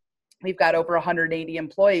 we've got over 180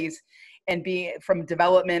 employees, and from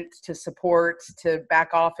development to support to back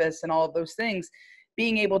office and all of those things,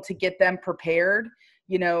 being able to get them prepared,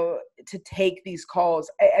 to take these calls.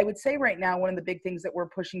 I would say right now, one of the big things that we're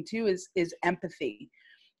pushing too is empathy,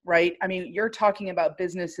 right? I mean, you're talking about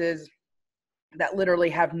businesses that literally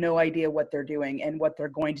have no idea what they're doing and what they're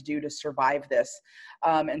going to do to survive this.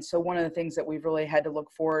 And so one of the things that we've really had to look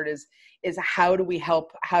forward is how do we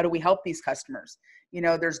help these customers?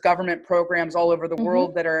 There's government programs all over the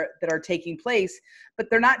world that are taking place, but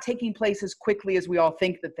they're not taking place as quickly as we all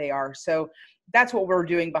think that they are. So that's what we're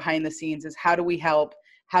doing behind the scenes, is how do we help?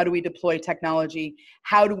 How do we deploy technology?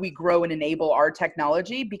 How do we grow and enable our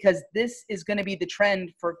technology? Because this is going to be the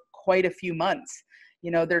trend for quite a few months.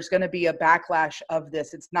 there's going to be a backlash of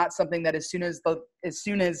this. It's not something that as soon as a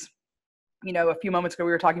few moments ago,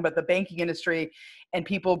 we were talking about the banking industry and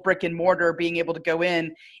people brick and mortar being able to go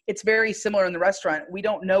in. It's very similar in the restaurant. We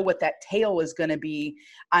don't know what that tail is going to be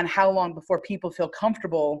on how long before people feel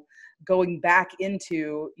comfortable going back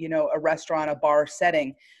into, a restaurant, a bar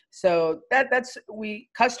setting. So that's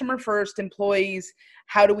customer first, employees.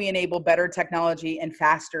 How do we enable better technology and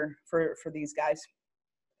faster for these guys?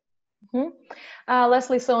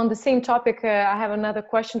 Leslie, so on the same topic, I have another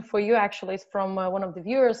question for you. Actually, it's from one of the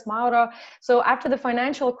viewers, Mauro. So after the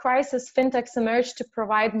financial crisis, fintechs emerged to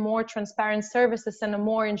provide more transparent services and a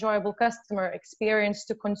more enjoyable customer experience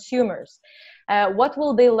to consumers. What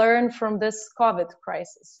will they learn from this COVID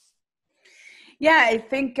crisis? Yeah, I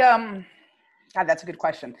think God, that's a good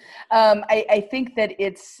question. I think that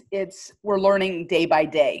we're learning day by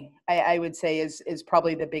day. I would say is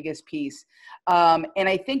probably the biggest piece. And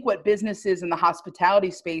I think what businesses in the hospitality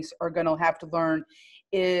space are going to have to learn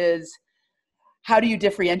is how do you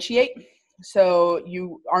differentiate so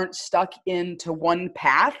you aren't stuck into one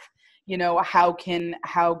path. How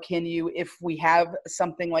can you, if we have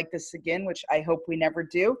something like this again, which I hope we never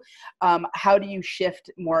do, how do you shift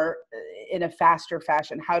more in a faster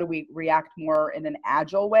fashion? How do we react more in an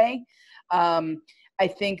agile way? I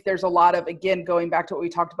think there's a lot of, again, going back to what we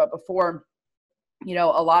talked about before,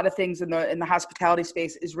 a lot of things in the hospitality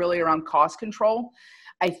space is really around cost control.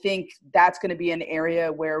 I think that's going to be an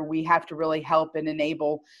area where we have to really help and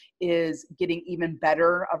enable is getting even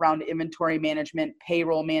better around inventory management,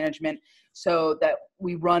 payroll management, so that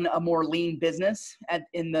we run a more lean business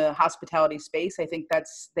in the hospitality space. I think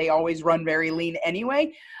they always run very lean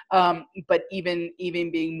anyway, but even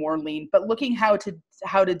being more lean, but looking how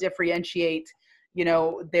to differentiate,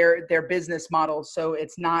 their business models, so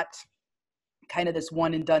it's not kind of this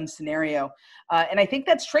one and done scenario. And I think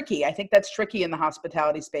that's tricky. I think that's tricky in the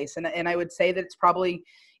hospitality space. And I would say that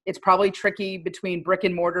it's probably tricky between brick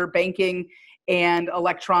and mortar banking and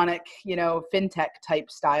electronic, fintech type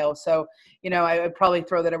style. So, I would probably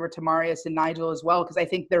throw that over to Marius and Nigel as well, because I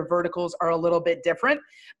think their verticals are a little bit different,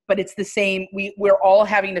 but it's the same. We're all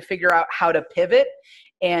having to figure out how to pivot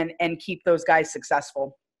and keep those guys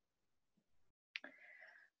successful.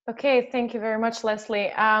 Okay, thank you very much,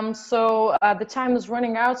 Leslie. So the time is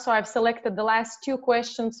running out, so I've selected the last two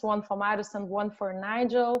questions, one for Marius and one for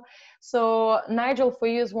Nigel. So Nigel, for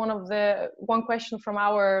you is one question from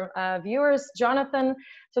our viewers, Jonathan.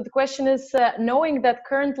 So the question is, knowing that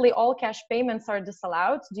currently all cash payments are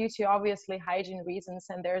disallowed due to obviously hygiene reasons,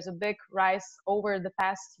 and there's a big rise over the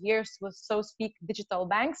past years with, so to speak, digital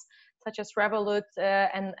banks such as Revolut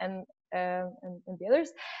and the others.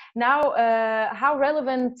 Now, how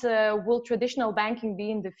relevant will traditional banking be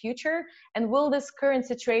in the future? And will this current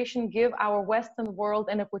situation give our Western world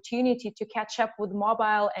an opportunity to catch up with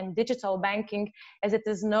mobile and digital banking as it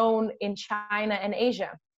is known in China and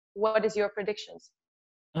Asia? What is your predictions?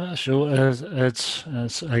 Sure.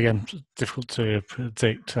 It's again difficult to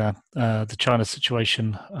predict. The China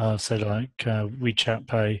situation, so like WeChat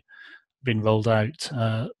Pay being rolled out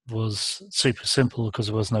was super simple because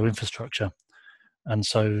there was no infrastructure, and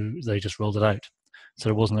so they just rolled it out. So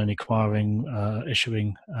there wasn't any acquiring,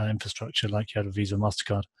 issuing infrastructure like you had with Visa,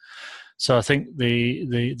 MasterCard. So I think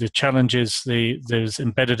the challenge is there's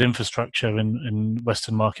embedded infrastructure in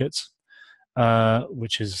Western markets,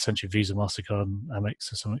 which is essentially Visa, MasterCard, and Amex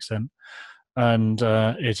to some extent, and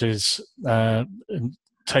it is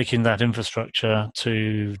taking that infrastructure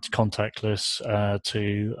to contactless,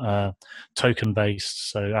 to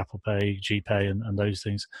token-based, so Apple Pay, GPay, and those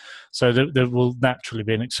things. So there will naturally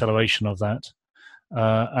be an acceleration of that,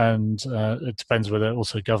 and it depends whether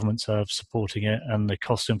also governments are supporting it, and the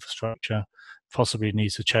cost infrastructure possibly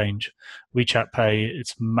needs to change. WeChat Pay,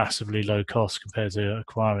 it's massively low cost compared to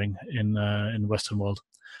acquiring in the Western world.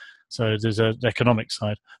 So there's an economic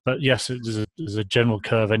side, but yes, there's a general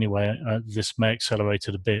curve anyway. This may accelerate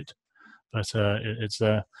it a bit, but it's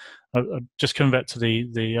there. Just coming back to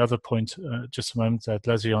the other point, just a moment that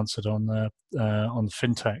Leslie answered on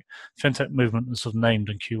fintech. Fintech movement was sort of named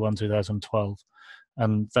in Q1 2012,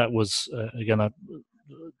 and that was again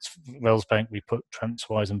Railsbank. We put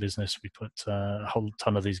TransWise in business. We put a whole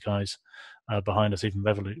ton of these guys behind us, even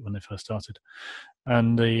Revolut when they first started,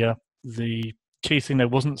 and the key thing there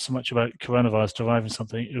wasn't so much about coronavirus driving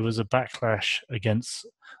something, it was a backlash against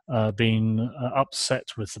being upset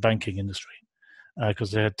with the banking industry because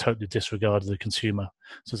they had totally disregarded the consumer.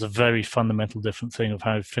 So it's a very fundamental different thing of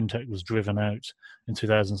how fintech was driven out in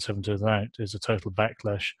 2007 to that is a total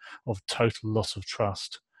backlash of total loss of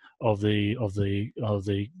trust of the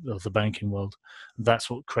banking world. That's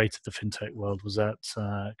what created the fintech world, was that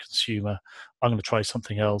consumer, I'm going to try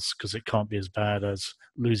something else because it can't be as bad as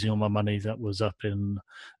losing all my money that was up in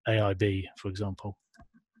AIB, for example.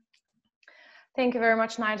 Thank you very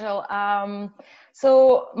much, Nigel.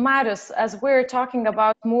 So Marius, as we're talking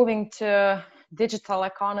about moving to digital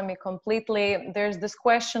economy completely, there's this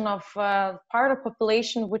question of part of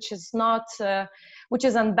population which is not, which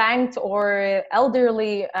is unbanked, or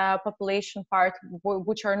elderly population part,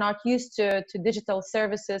 which are not used to digital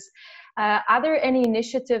services. Are there any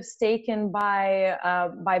initiatives taken by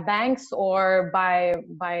banks or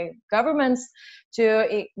by governments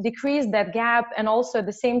to decrease that gap, and also at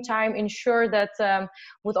the same time ensure that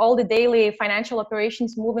with all the daily financial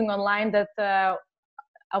operations moving online, that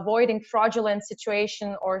avoiding fraudulent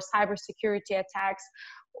situation or cybersecurity attacks,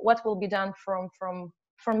 what will be done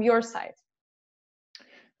from your side?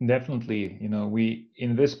 Definitely, we,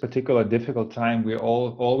 in this particular difficult time, we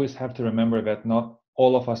always have to remember that not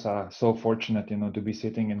all of us are so fortunate, to be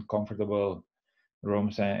sitting in comfortable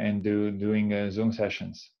rooms and doing Zoom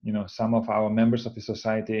sessions. Some of our members of the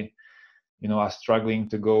society, are struggling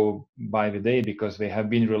to go by the day because they have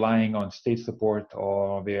been relying on state support,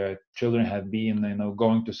 or their children have been,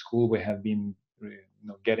 going to school, they have been,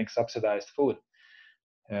 getting subsidized food.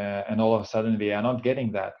 And all of a sudden they are not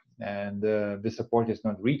getting that. And the support is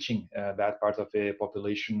not reaching that part of the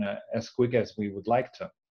population as quick as we would like to.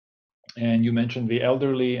 And you mentioned the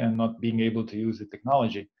elderly and not being able to use the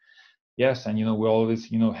technology. Yes, and we always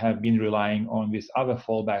have been relying on this other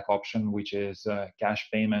fallback option, which is cash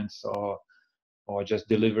payments, or just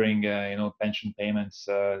delivering pension payments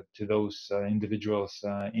to those individuals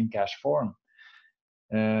in cash form.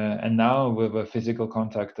 And now with physical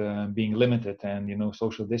contact being limited and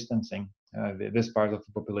social distancing, this part of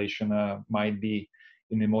the population might be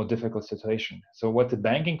in a more difficult situation. So what the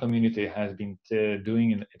banking community has been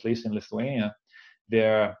doing, at least in Lithuania,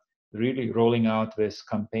 they're really rolling out this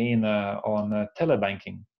campaign on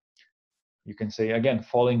telebanking. You can say, again,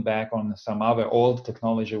 falling back on some other old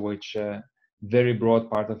technology which very broad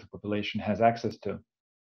part of the population has access to,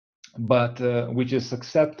 but which is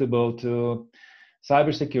susceptible to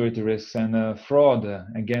cybersecurity risks and fraud.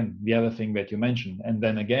 Again, the other thing that you mentioned. And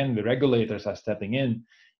then again, the regulators are stepping in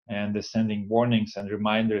and they're sending warnings and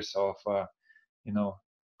reminders of,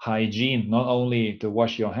 hygiene, not only to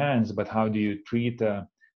wash your hands, but how do you treat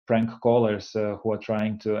prank callers who are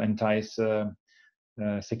trying to entice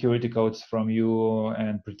security codes from you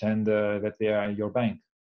and pretend that they are your bank.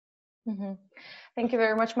 Mm-hmm. Thank you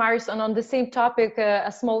very much, Marius. And on the same topic,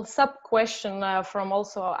 a small sub-question from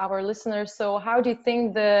also our listeners. So how do you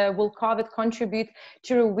think will COVID contribute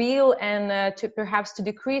to reveal and to perhaps to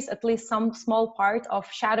decrease at least some small part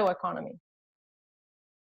of shadow economy?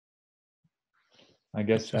 I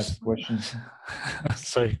guess that's a question.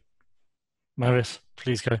 So, Marius,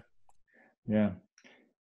 please go. Yeah.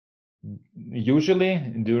 Usually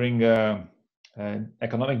during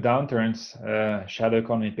economic downturns, shadow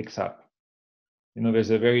economy picks up. There's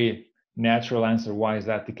a very natural answer. Why is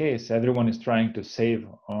that the case? Everyone is trying to save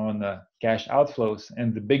on cash outflows,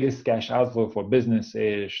 and the biggest cash outflow for business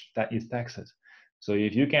is taxes. So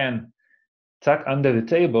if you can tuck under the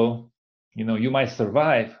table, you might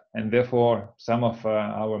survive, and therefore some of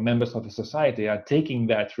our members of the society are taking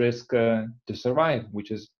that risk to survive,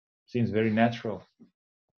 which seems very natural.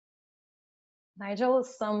 Nigel,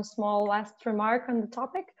 some small last remark on the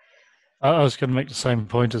topic? I was going to make the same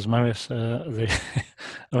point as Marius.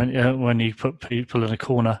 When you put people in a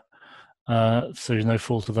corner through no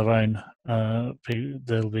fault of their own,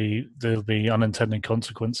 there'll be unintended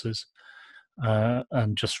consequences,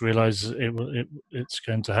 and just realise it's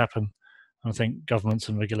going to happen. I think governments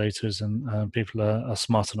and regulators and people are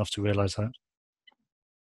smart enough to realise that.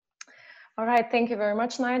 All right, thank you very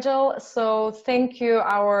much, Nigel. So thank you,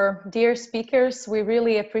 our dear speakers. We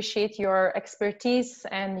really appreciate your expertise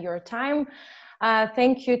and your time.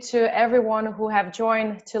 Thank you to everyone who have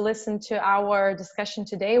joined to listen to our discussion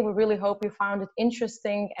today. We really hope you found it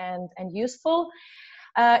interesting and useful.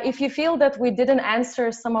 If you feel that we didn't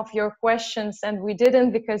answer some of your questions, and we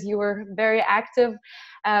didn't because you were very active,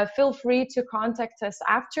 feel free to contact us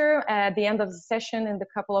after. At the end of the session, in a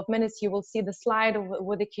couple of minutes, you will see the slide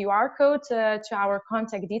with the QR code to our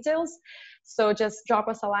contact details. So just drop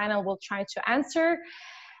us a line and we'll try to answer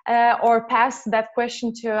or pass that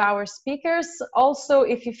question to our speakers. Also,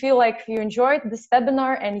 if you feel like you enjoyed this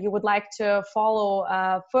webinar and you would like to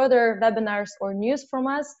follow further webinars or news from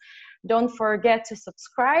us, don't forget to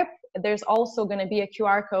subscribe. There's also going to be a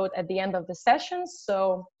QR code at the end of the session,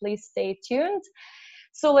 so please stay tuned.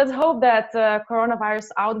 So let's hope that the coronavirus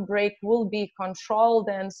outbreak will be controlled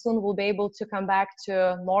and soon we'll be able to come back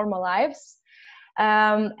to normal lives.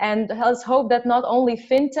 And let's hope that not only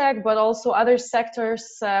fintech, but also other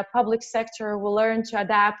sectors, public sector, will learn to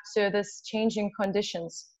adapt to this changing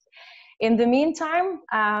conditions. In the meantime,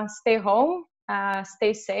 stay home,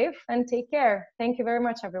 stay safe, and take care. Thank you very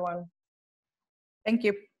much, everyone. Thank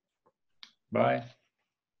you. Bye.